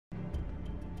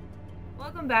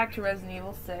Welcome back to Resident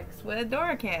Evil 6 with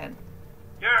Dorikin.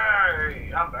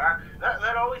 Yay! I'm back.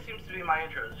 That always seems to be my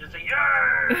intro. It's just a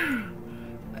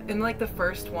yay! In like the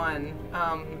first one,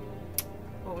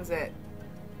 what was it?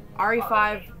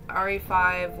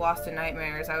 RE5 Lost in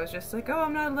Nightmares. I was just like, oh,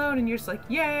 I'm not alone, and you're just like,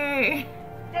 yay!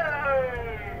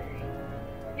 Yay!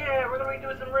 Yeah, we're gonna be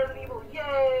doing some Resident Evil.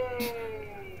 Yay!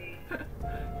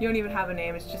 You don't even have a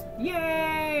name. It's just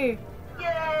yay!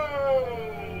 Yay!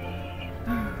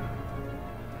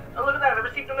 Oh, look at that! I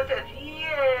received a message.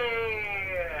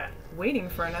 Yeah! Waiting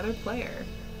for another player.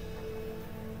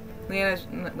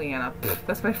 Leanna. Pfft,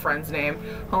 that's my friend's name.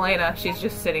 Helena. She's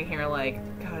just sitting here like,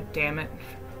 God damn it.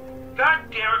 God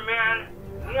damn it, man!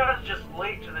 Leon's just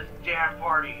late to this damn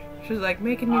party. She's like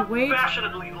making me wait.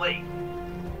 Fashionably late.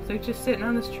 So just sitting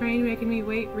on this train making me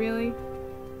wait, really?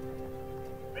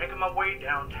 Making my way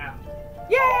downtown.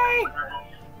 Yay!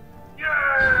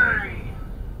 Yay!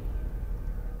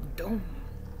 Dum.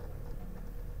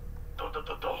 Dum, dum,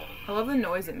 dum, dum. I love the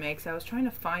noise it makes. I was trying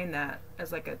to find that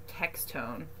as like a text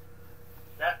tone.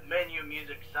 That menu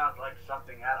music sounds like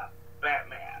something out of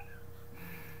Batman,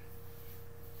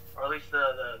 or at least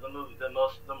the movie, the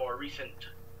more recent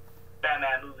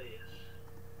Batman movies.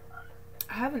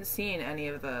 I haven't seen any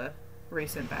of the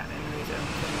recent Batman movies.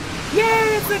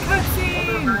 Yay! It's a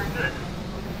cutscene.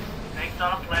 Snakes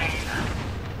on a plane.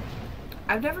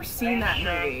 I've never seen that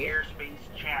movie. Airspace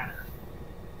chatter.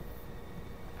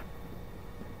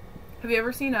 Have you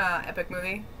ever seen a Epic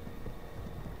movie?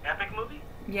 Epic movie?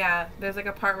 Yeah, there's like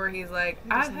a part where he's like,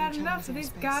 I've had enough of these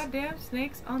goddamn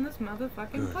snakes on this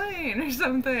motherfucking plane, or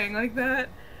something like that.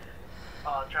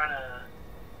 Trying to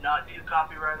not do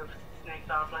copyright of Snakes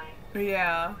on a Plane?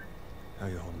 Yeah. How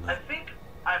you holding I up? think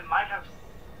I might have...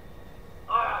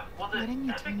 was it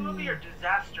Epic movie or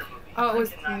Disaster movie? Oh, it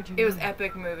was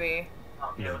Epic movie.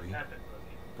 Okay, it was Maybe. Epic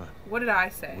movie. But What did I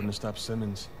say? wouldn't have stopped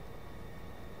Simmons.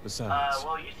 Besides,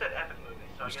 Well, you said Epic movie,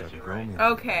 so I you guess started you're right. Romeo.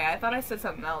 Okay, I thought I said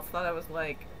something else. Thought I was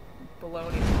like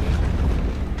baloney.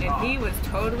 And he was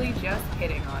totally just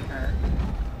hitting on her.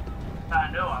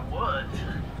 I know I would.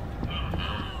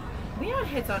 Leon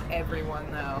hits on everyone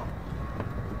though.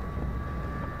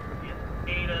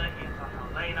 He hit on Ada, he hit on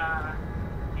Helena,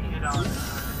 he hit on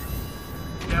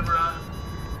Deborah.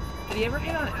 Did he ever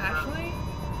hit on Ashley?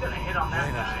 He's gonna hit on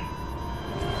that guy.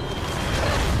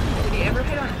 Did he ever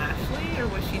hit on Ashley, or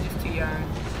was she just too young?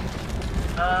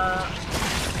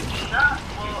 Not,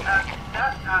 well, at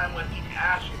that time with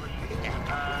Ashley,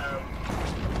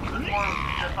 it was more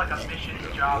just like a mission I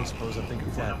job. don't suppose I think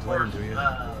And flat of plane, course, do you?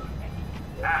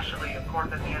 Ashley, of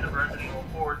course, at the end of Resident Evil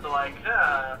 4, is like,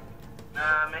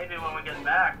 maybe when we get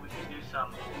back, we can do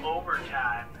some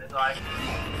overtime. It's like,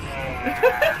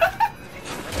 yeah.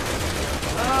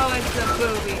 Oh, it's the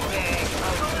booby thing.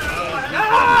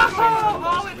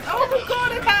 Oh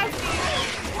god, it has me!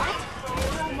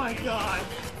 Oh my god.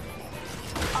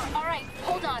 Alright,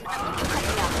 hold on. I'm looking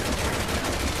something up.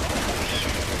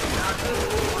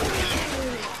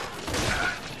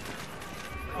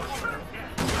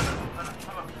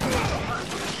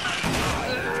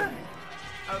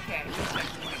 Okay.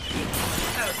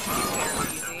 That was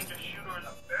fairly easy. Just shoot her in the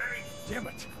face. Damn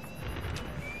it!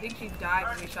 I think she died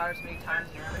because we shot her so many times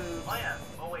in her boobs. Oh yeah.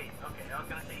 Oh wait. Okay, I was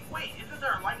gonna say, wait, isn't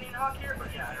there a lightning hawk here? But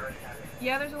yeah, I already have it.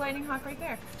 Yeah, there's a lightning hawk right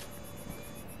there.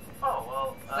 Oh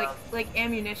well. Like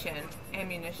ammunition.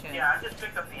 Yeah, I just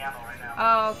picked up the ammo right now.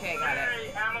 Oh, okay, got it.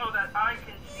 Hey, ammo that I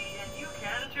can see and you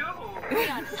can too.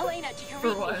 Leon, Helena, do you For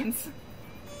read me? once.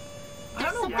 I There's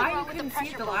don't know something why wrong you with couldn't the see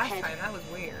it the pressure last bulkhead. time. That was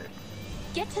weird.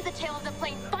 Get to the tail of the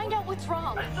plane. Find out what's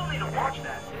wrong. I still need to watch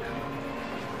that too.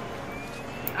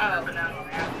 Oh. But now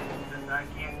since I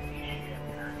can't see shit.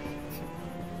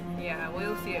 Yeah, well,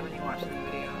 you'll see it when you watch the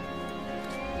video.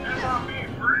 That's on me,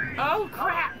 free. Oh,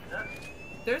 crap!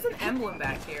 There's an emblem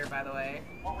back here, by the way.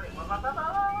 Oh wait, Right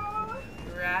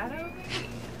over here.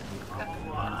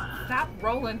 oh, Stop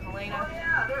rolling, Helena.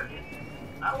 yeah, there it is.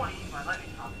 I want to use my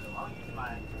lightning hawk though. I'll use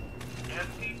my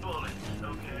empty bullets,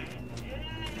 okay?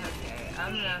 Okay,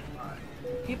 I'm gonna...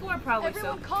 People are probably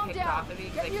Everyone so calm ticked down. off of me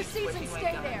because Get I your keep seats and switching my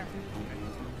stay gun. there.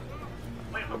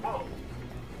 Wait, but whoa.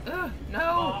 Ugh, Oh,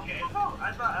 no! okay. I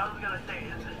thought I was gonna say,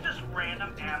 is this just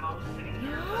random ammo sitting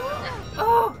here?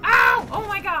 Oh, ow! Oh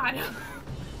my god!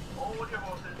 Oh, with your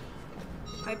horses.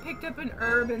 I picked up an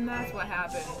herb and that's what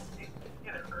happened.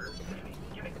 Get it, herb.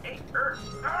 Give me, hey, herb.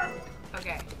 Herb.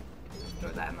 Okay. Throw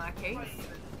that in my case.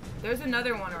 There's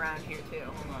another one around here too.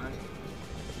 Hold on.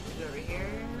 Is it over here?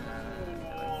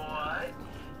 What?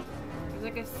 There's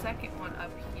like a second one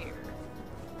up here.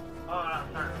 Oh, no,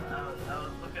 sorry. I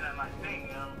was looking at my thing.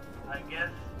 I guess.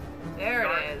 There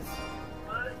it is.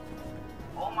 What?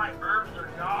 All my herbs are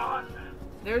gone.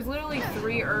 There's literally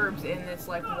 3 herbs in this,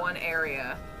 like, one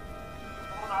area.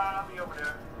 Hold on, I'll be over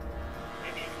there.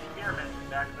 Maybe experiment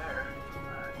back there.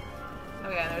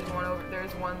 Okay, and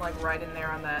there's one, like, right in there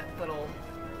on that little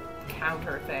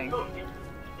counter thing. Oh,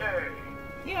 yay!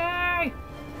 Yay!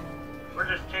 We're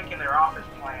just taking their office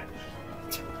plants.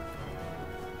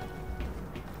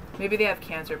 Maybe they have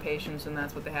cancer patients and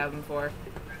that's what they have them for.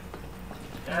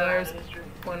 And Yeah, there's that is true.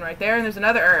 one right there, and there's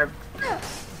another herb.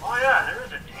 Oh yeah, there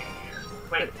is a team here.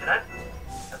 Wait, did I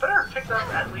better have picked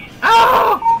up at least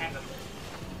Oh!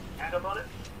 hang up on it?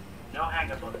 No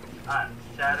hang up on it. I'm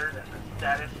sadder than the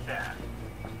saddest sad.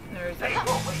 There's Hey, an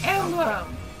whoa, wait.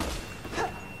 emblem!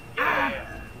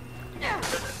 Yeah.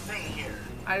 There's a thing here.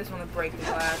 I just want to break the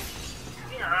glass.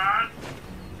 Yeah.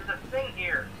 There's a thing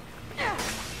here.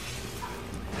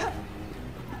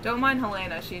 Don't mind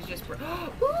Helena, she's just...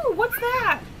 Ooh, what's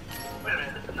that? Wait a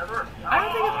minute, there's another. I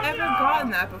don't think I've ever gotten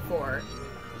that before.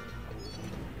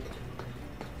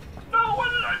 No, why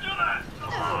did I do that?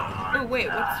 Oh, wait,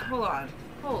 what's... Hold on.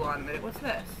 Hold on a minute, what's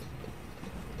this?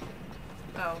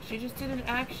 Oh, she just did an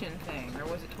action thing. Or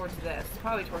was it towards this?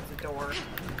 Probably towards the door.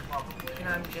 And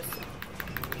I'm just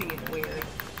being weird.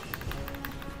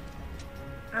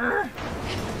 Urgh.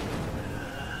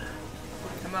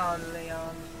 Come on,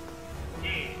 Leon.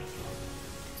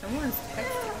 Someone's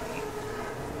texting me.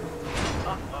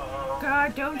 Uh-oh.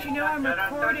 God, don't you know I'm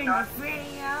recording a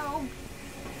video?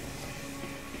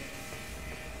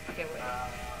 Okay, wait.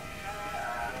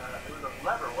 It was a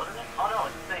lever, wasn't it? Oh no,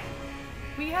 it's a thing.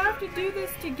 We have to do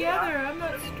this together. I'm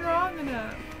not strong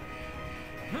enough.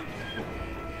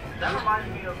 That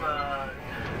reminds me of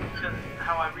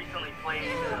how I recently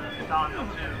played Silent Hill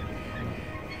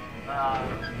 2.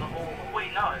 The whole.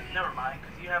 Wait, no, never mind,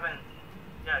 because you haven't.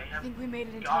 Yeah, you I haven't think we made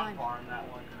it in gone time. far in that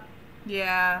one.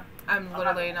 Yeah, I'm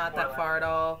literally not that far at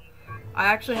all. I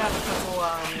actually have a couple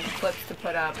clips to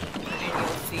put up, and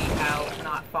you'll see how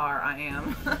not far I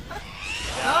am.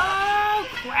 Oh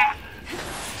crap!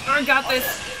 I got this.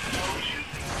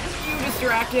 You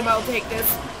distract him. I'll take this.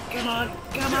 Come on,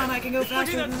 I can go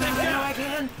faster than that. I know I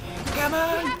can. Come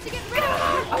on.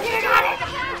 Okay, I got it.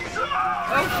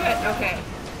 Oh shit. Okay.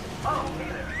 Oh, hey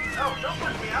there. No, don't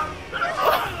push me out.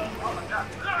 Oh my god.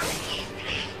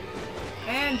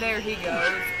 And there he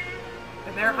goes.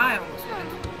 And there I almost went.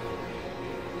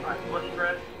 Alright, button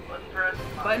press, button press.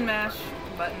 Button mash,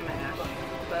 button mash.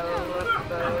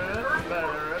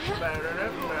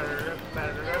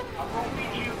 I'll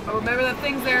beat you. Oh, remember that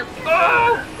thing's there.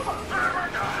 Oh!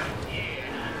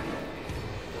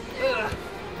 Ugh.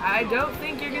 I don't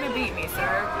think you're gonna beat me,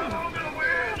 sir. I'm gonna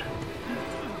win.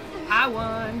 I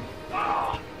won.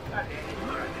 Oh, god damn it.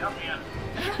 Alright, help me out.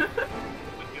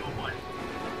 With your what?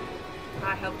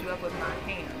 I helped you up with my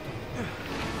hand.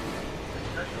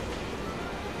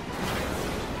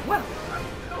 Well.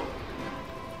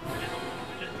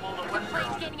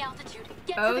 Plane's gaining altitude.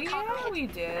 Get Oh to the yeah, cockpit. we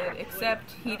did.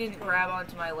 Except he didn't grab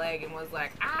onto my leg and was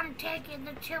like, "I'm taking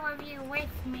the 2 of you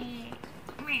with me."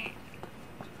 Meh.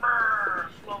 Brr,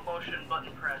 slow motion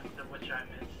button press, of which I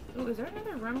missed. Ooh, is there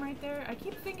another room right there? I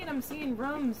keep thinking I'm seeing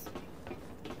rooms.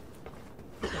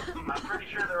 I'm pretty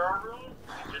sure there are rooms.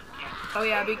 You just can't. Oh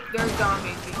yeah, there's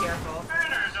zombies. Be careful. Hey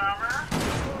there, Zomber.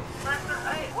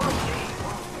 Hey, whoa, hey,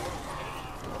 whoa.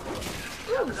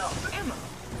 Ooh, ammo.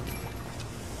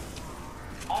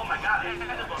 Oh my god,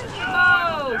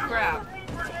 Oh crap!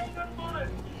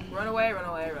 Run away! Run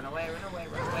away! Run away! Run away!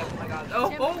 Run away! Oh my god!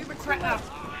 Oh! Oh crap!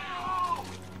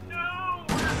 No!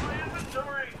 Where's my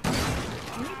inventory?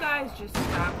 Can you guys just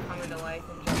stop coming to life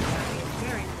and jumping at me? It's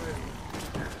very rude.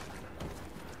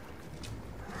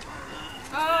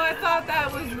 Oh, I thought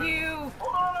that was you!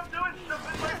 Hold on, I'm doing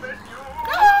something like that.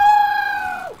 No!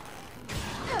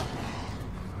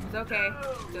 It's okay.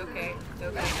 It's okay. It's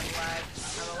okay. I'm alive.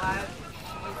 I'm alive.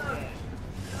 She's dead.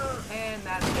 And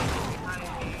that bitch is behind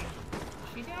me. Is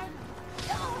she dead?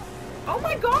 Oh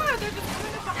my god! They're just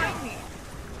coming up behind me!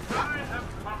 I have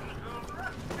come to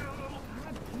rescue.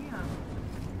 God damn.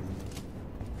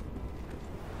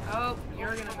 Oh,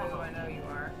 you're gonna move. I know you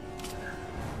are.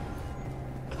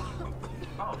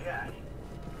 Oh yeah,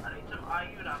 I need some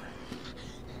iodine.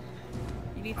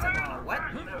 You need some what?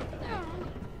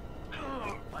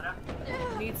 What up?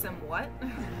 You need some what?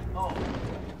 Oh,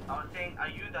 I was saying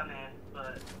iodine,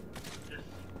 but just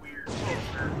weird.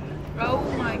 Oh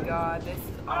my god, this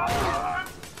is awesome.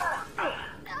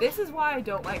 This is why I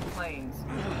don't like planes.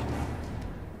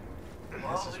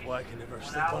 This is why I can never When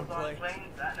sleep I on was on planes.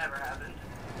 planes, that never happened.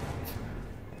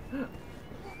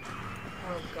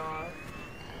 Oh god.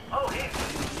 Oh, hey!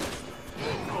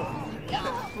 No,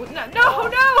 no,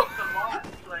 no! The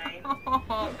lost plane.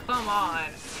 Oh, come on.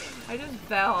 I just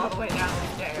fell all the way down the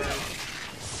stairs.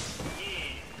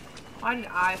 Why did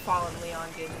I fall and Leon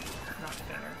didn't? Not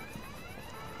fair.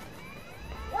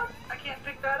 What? I can't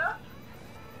pick that up?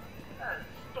 That is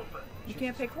stupid. You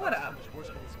can't pick what up?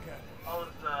 Oh,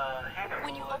 the hangar.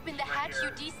 When you open the hatch, you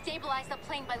destabilize the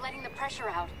plane by letting the pressure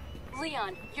out.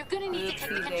 Leon, you're gonna need to take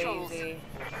the controls. Daisy.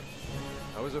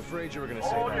 I was afraid you were gonna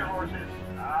say Hold your that. horses.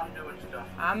 I'm doing stuff.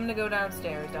 I'm gonna go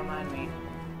downstairs, don't mind me.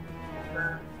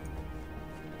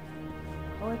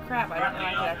 Holy crap, I didn't know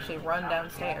I could actually run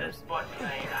downstairs. Fine,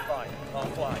 I'll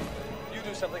fly. You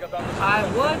do something about this. I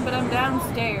would, but I'm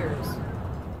downstairs.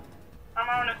 I'm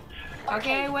on it.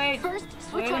 Okay, wait. First,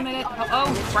 switch Wait a off the minute. auto.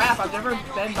 Oh crap, I've never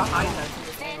been behind us in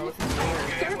this game. Then, This is weird.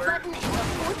 third button in the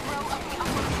fourth row of the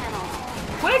upper panel.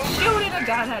 Quit shooting a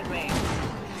gun at me!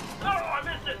 Oh, I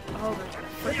missed it. Oh,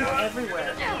 there's freaking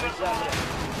everywhere.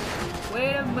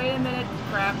 Wait a minute,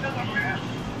 crap. Try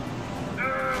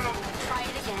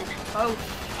it again. Oh,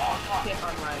 shit,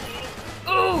 I'm right.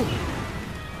 Ooh!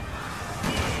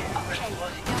 Okay,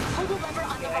 now pull the lever on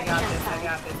the Okay, I right got hand this, I side.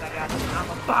 got this, I got this. I'm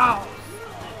a boss!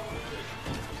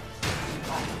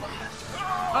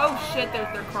 Oh shit, they're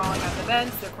crawling out of the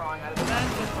vents, they're crawling out of the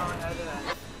vents, they're crawling out of the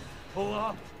vents. Pull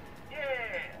up. Yeah.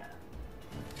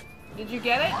 Did you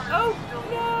get it? Oh,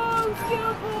 no!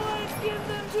 Skill points! Give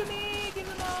them to me! Give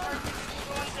them all!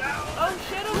 Oh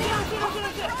shit, oh shit, oh shit, oh shit,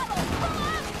 oh shit!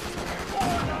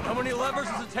 How many levers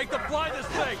does it take to fly this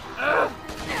thing?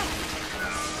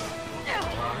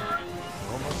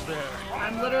 Almost there.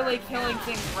 I'm literally killing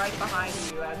things right behind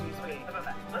you as we speak.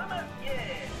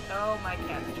 Yeah. Oh, my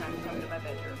cat's trying to come to my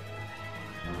bedroom.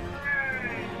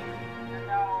 And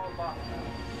now, boss.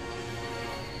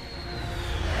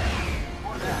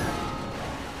 What's that?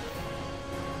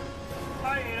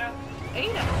 Hi, Ada.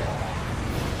 Ada!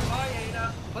 Hi, Ada.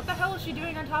 What the hell is she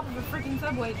doing on top of a freaking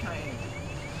subway train?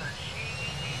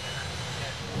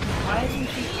 Why isn't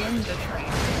she in the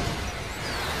train?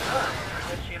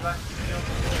 She likes to feel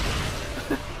the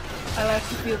wind. I like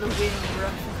to feel the wind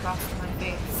rush across my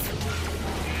face.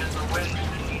 She is the wind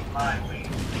beneath my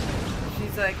wings.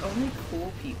 She's like, only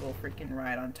cool people freaking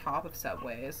ride on top of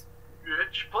subways.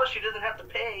 Bitch. Plus, she doesn't have to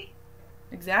pay.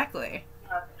 Exactly. You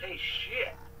don't have to pay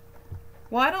shit.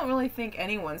 Well, I don't really think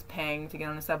anyone's paying to get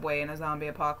on a subway in a zombie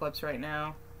apocalypse right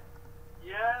now.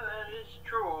 Yeah, that is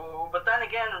true. But then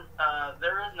again,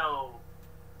 there is no,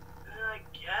 I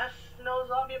guess, no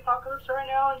zombie apocalypse right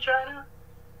now in China.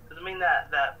 Because, I mean,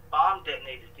 that bomb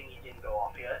detonator thingy didn't go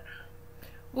off yet.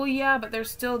 Well, yeah, but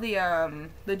there's still the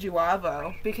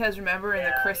Juavo, because remember in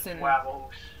the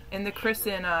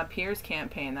Kristen Pierce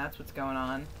campaign, that's what's going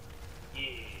on. Yeah.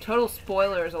 Total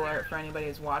spoilers alert for anybody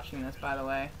who's watching this, by the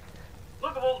way.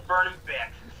 Look at those burning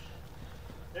baxes.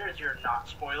 There's your not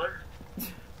spoiler.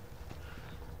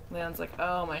 Leon's like,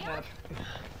 oh, my head.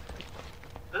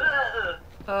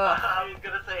 I was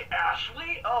gonna say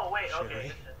Ashley? Oh, wait,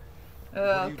 okay.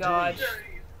 Oh, God.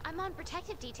 I'm on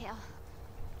protective detail.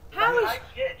 How The is high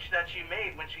pitch that she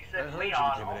made when she I said heard you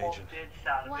Leon became an almost agent. did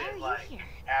sound a Why are bit you like here?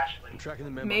 Ashley. I'm tracking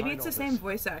the man maybe behind it's the all same this.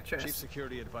 voice actress. Chief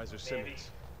Security Advisor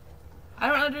Simmons. I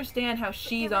don't understand how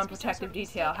she's there on must be some protective sort of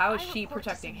detail. mistake. How is I she report to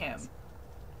protecting him? Simmons.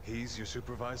 He's your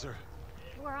supervisor?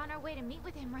 We're on our way to meet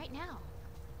with him right now.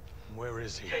 Where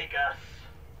is he? Take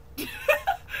us.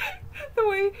 The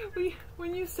way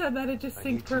when you said that, it just I synced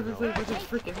need to know. perfectly with his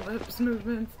freaking lips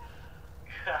movements.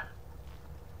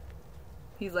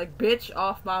 He's like, bitch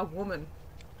off my woman.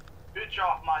 Bitch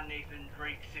off my Nathan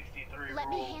Drake 63 Let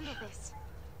me rules. handle this.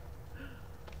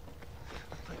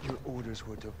 But your orders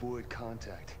were to avoid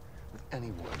contact with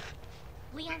anyone.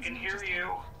 Leon's I can not hear just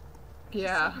you. He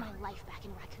Yeah. saved my life back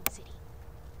in Raccoon City.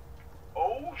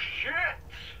 Oh shit!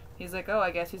 He's like, oh, I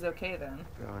guess he's okay then.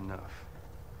 Fair enough.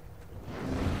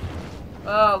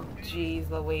 Oh, jeez,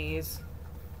 Louise.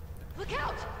 Look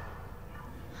out!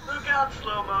 Look out,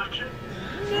 slow motion.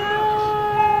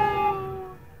 No!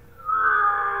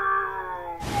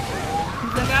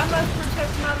 He's like, I must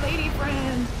protect my lady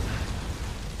friend.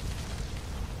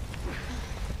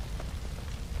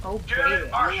 Oh, Get baby.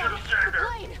 it? I should have saved The her.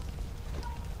 plane!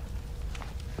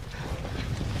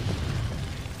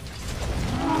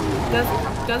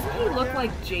 Doesn't he look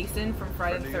like Jason from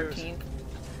Friday the 13th?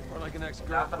 Or like an Got the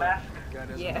ex-girlfriend. mask? Guy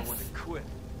doesn't Yes. know when to quit.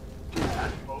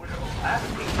 That's photo. I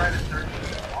haven't seen Friday the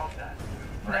 13th in a long time.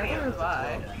 Neither have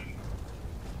I.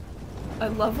 I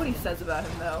love what he says about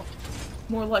him, though.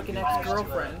 More like an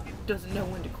ex-girlfriend. Doesn't know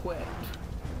when to quit.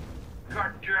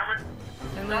 God damn it.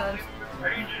 And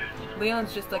Pages.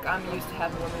 Leon's just like, I'm used to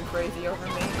having women crazy over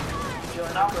me. Join the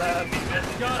Stop club. leaving me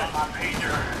messages on my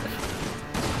pager.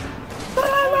 But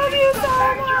I love you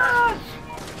so much!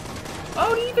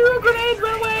 Oh, he threw a grenade!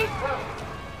 Run away!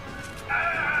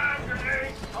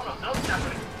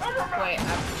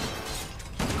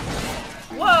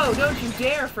 Don't you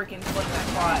dare freaking fling that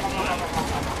quad.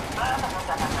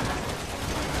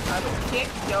 I will kick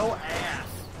your ass.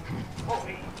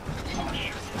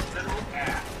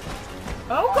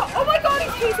 Oh god! Oh my god!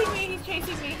 He's chasing me! He's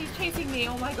chasing me! He's chasing me!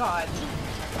 Oh my god!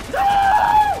 No!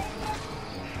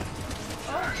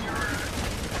 Oh.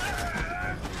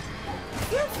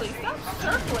 Seriously, stop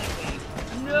circling me!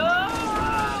 No!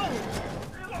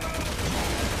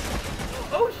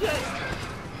 Oh shit!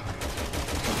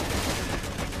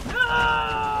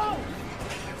 No!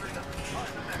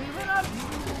 He went up.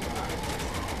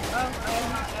 Oh,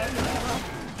 I have ammo.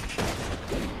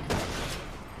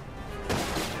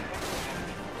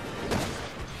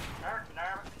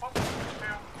 What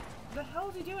the hell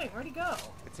is he doing? Where'd he go?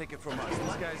 Take it from us.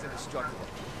 This guy's indestructible.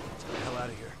 Let's get the hell out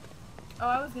of here. Oh,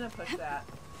 I was gonna push that.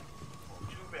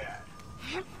 Too bad.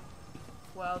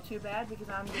 Well, too bad because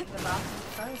I'm getting the box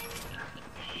first.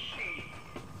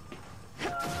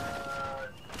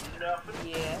 Nothing.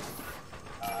 Yes.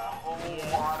 A whole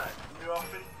Yes. lot of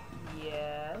nothing.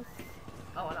 Yes.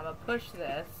 Oh, and I'm gonna push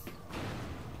this.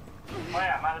 Oh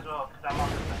yeah, might as well, because I'm on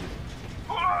this thing.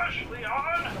 Push, Leon!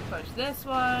 I'm gonna push this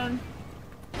one.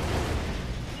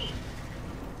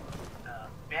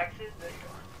 Maxes, there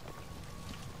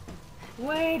you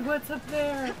Wait, what's up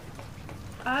there?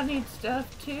 I need stuff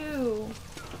too.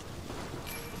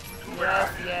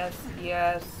 Yes, yes,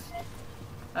 yes.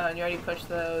 Oh, and you already pushed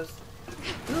those.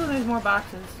 Ooh, there's more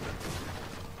boxes.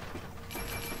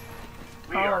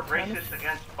 We are tennis. racist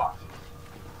against boxes.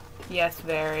 Yes,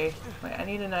 very. Wait, I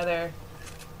need another.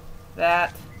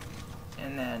 That.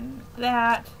 And then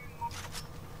that.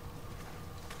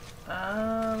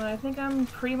 I think I'm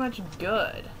pretty much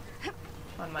good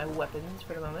on my weapons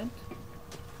for the moment.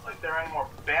 Like there are any more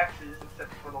boxes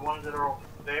except for the ones that are over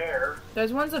there.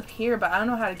 There's ones up here, but I don't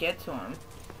know how to get to them.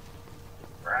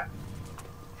 Right.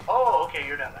 Oh, okay,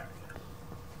 you're down there.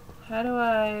 How do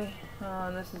I...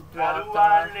 Oh, this is How blocked do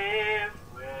I off. live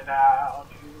without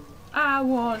you? I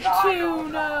want to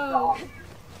know.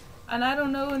 And I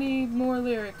don't know any more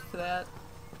lyrics to that.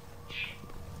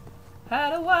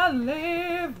 How do I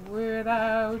live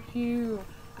without you?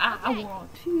 I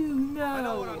want to know. I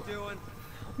know what I'm doing.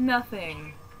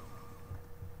 Nothing.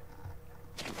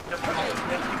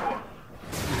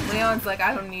 Leon's like,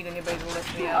 I don't need anybody to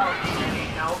lift me up.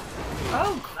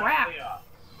 Oh crap.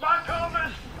 My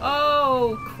Thomas!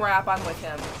 Oh crap, I'm with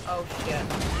him. Oh shit.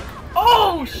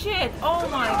 Oh shit! Oh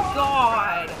my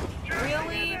god!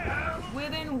 Really?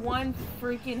 Within one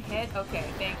freaking hit? Okay,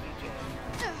 thank you,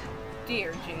 Jim.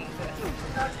 Dear Jesus.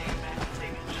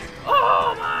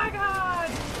 Oh my god!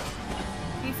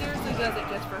 He seriously does it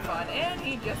just for fun, and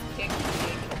he just kicked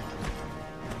me.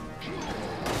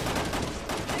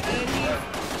 And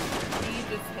he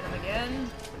just hit him again.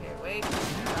 Okay, wait.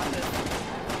 Stop this.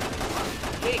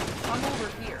 Jake, come over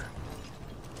here.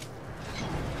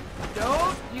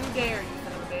 Don't you dare, you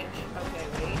son of a bitch. Okay,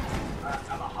 wait.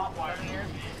 I'm a hot wire. Come here,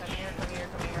 come here, come here,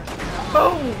 come here.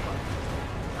 Boom!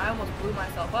 I almost blew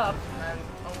myself up, and I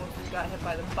almost got hit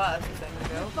by the bus a second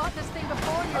ago. Fought this thing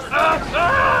before, you're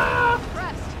Ah!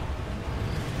 impressed.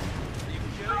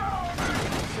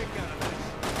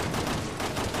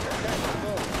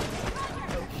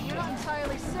 You're not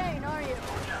entirely sane, are you?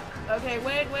 Okay,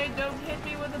 wait, don't hit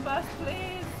me with the bus,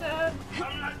 please, sir.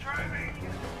 I'm not driving.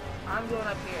 I'm going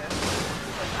up here,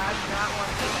 because I do not want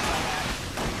to get hit by that.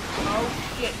 Oh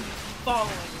shit, he's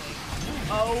following me.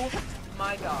 Oh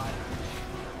my god.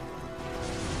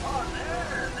 Oh,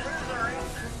 there's our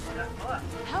answer. That's what.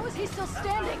 How is he still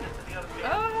standing?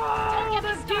 Oh, Don't get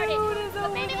the me started. dude is But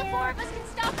over maybe the there. four of us can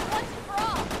stop it once and for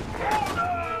all. Hold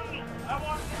on! I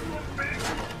want this big.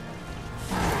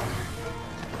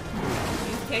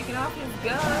 He's taking off his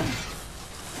gun.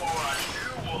 What you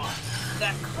want?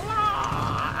 That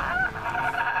claw.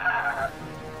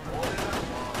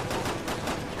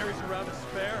 Carries around a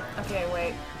spare. Okay,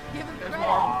 wait. Give him There's credit.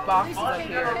 more boxes At up least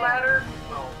he here. figured it out. Ladder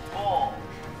will fall.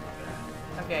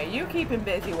 Okay, you keep him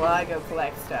busy while I go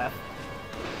collect stuff.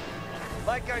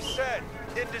 Like I said,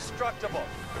 indestructible.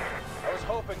 I was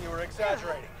hoping you were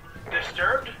exaggerating.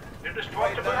 Disturbed? You're Wait,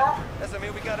 destructible? doesn't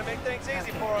mean we gotta make things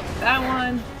easy for him. That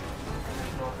one.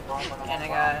 And I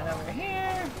got it over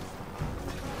here.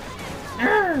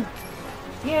 Urgh.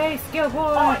 Yay, skill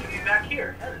Oh, I point. can be back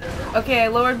here. Okay, I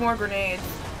lowered more grenades.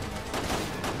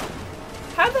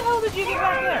 How the hell did you get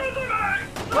back there?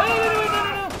 Wait,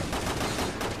 no.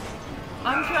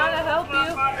 I'm trying to help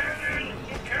you.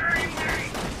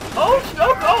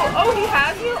 Oh, he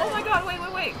has you? Oh my god, wait.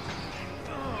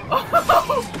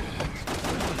 Oh.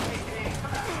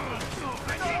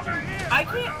 I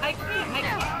I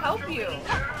can't help you.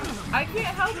 I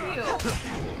can't help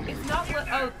you. It's not what.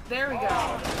 Oh, there we go.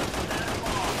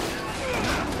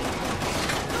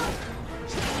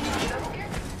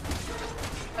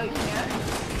 Oh, you can't?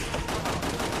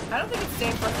 I don't think it's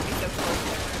safe for us to be so close.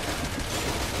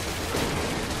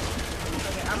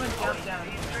 Okay, I'm gonna jump down.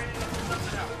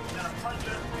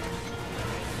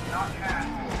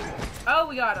 Oh,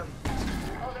 we got him.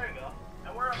 Oh, there you go.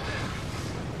 And we're up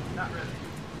there. Not really.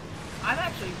 I'm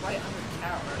actually right under the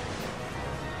tower.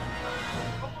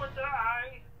 Oh,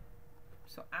 die.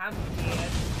 So I'm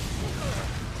dead.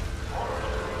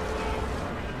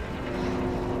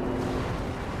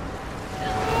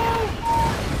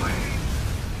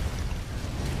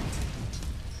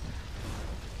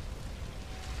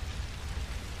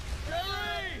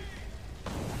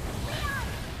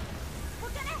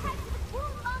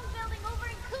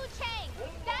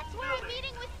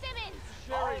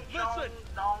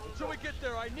 Until we get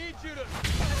there, I need you to...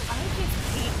 I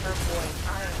just hate her voice.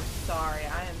 I am sorry.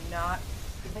 I am not.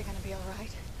 Are they gonna be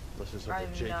alright? Let's just hope I'm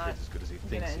that Jake not is as good as he gonna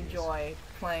thinks he is. enjoy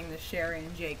playing the Sherry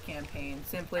and Jake campaign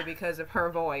simply because of her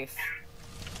voice.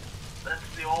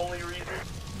 That's the only reason.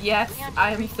 Yes,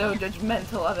 I am so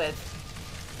judgmental of it.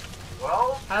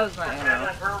 Well, How was my pretend ammo?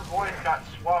 that her voice got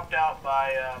swapped out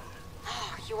by,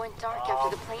 You went dark after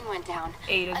the plane went down.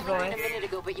 Ada's I learned voice. a minute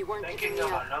ago, but you weren't picking thinking me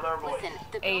of up. another voice. Listen,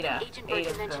 the Ada. building Agent Bird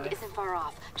Ada's mentioned voice. isn't far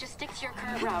off. Just stick to your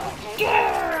current route, okay?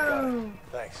 Go!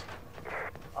 Thanks.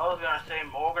 I was gonna say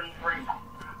Morgan Freeman.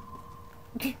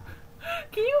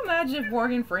 Can you imagine if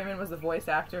Morgan Freeman was the voice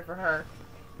actor for her?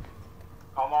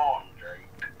 Come on, Jake.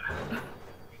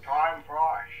 It's time for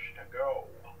us to go.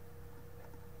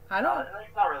 I don't.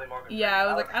 It's not really Morgan Yeah, I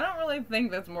Freeman. was like, I don't really think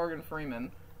that's Morgan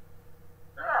Freeman.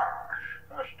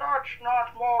 Gosh, that's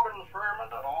not Morgan Freeman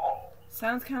at all.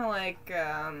 Sounds kind of like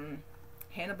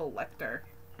Hannibal Lecter.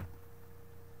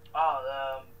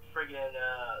 Oh, the friggin'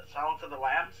 Silence of the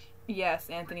Lambs? Yes,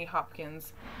 Anthony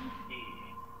Hopkins. Yeah.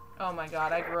 Oh my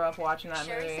god, I grew up watching that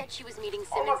Sherry movie. said she was meeting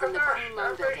Oh, Simmons look in the at Queen this.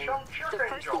 Loan There's building. some The chicken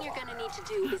first thing you're joint. gonna need to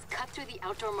do is cut through the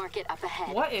outdoor market up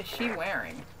ahead. What is she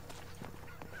wearing?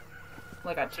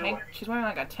 Like a tank? She's wearing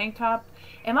like a tank top?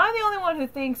 Am I the only one who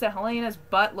thinks that Helena's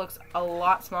butt looks a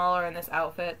lot smaller in this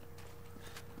outfit?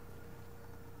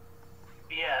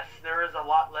 Yes, there is a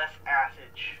lot less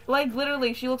assage. Like,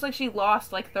 literally, she looks like she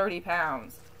lost like 30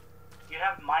 pounds. You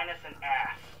have minus an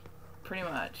ass. Pretty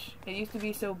much. It used to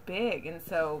be so big and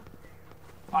so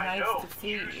I nice know, to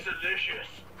see. juice delicious.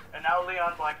 And now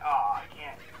Leon's like, I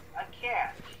can't.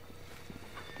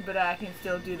 But I can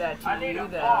still do that to I need you, a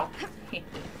though. pump.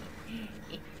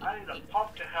 I need a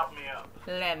pump to help me up.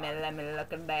 Let me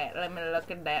look at that. Let me look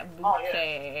at that Oh,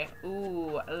 booty.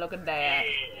 Ooh, look at that.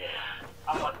 Yeah.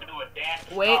 I'm gonna do a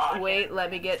dance. Wait,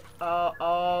 let me get.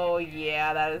 Oh,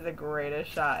 yeah, that is the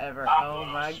greatest shot ever. Oh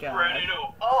my god.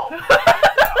 Oh.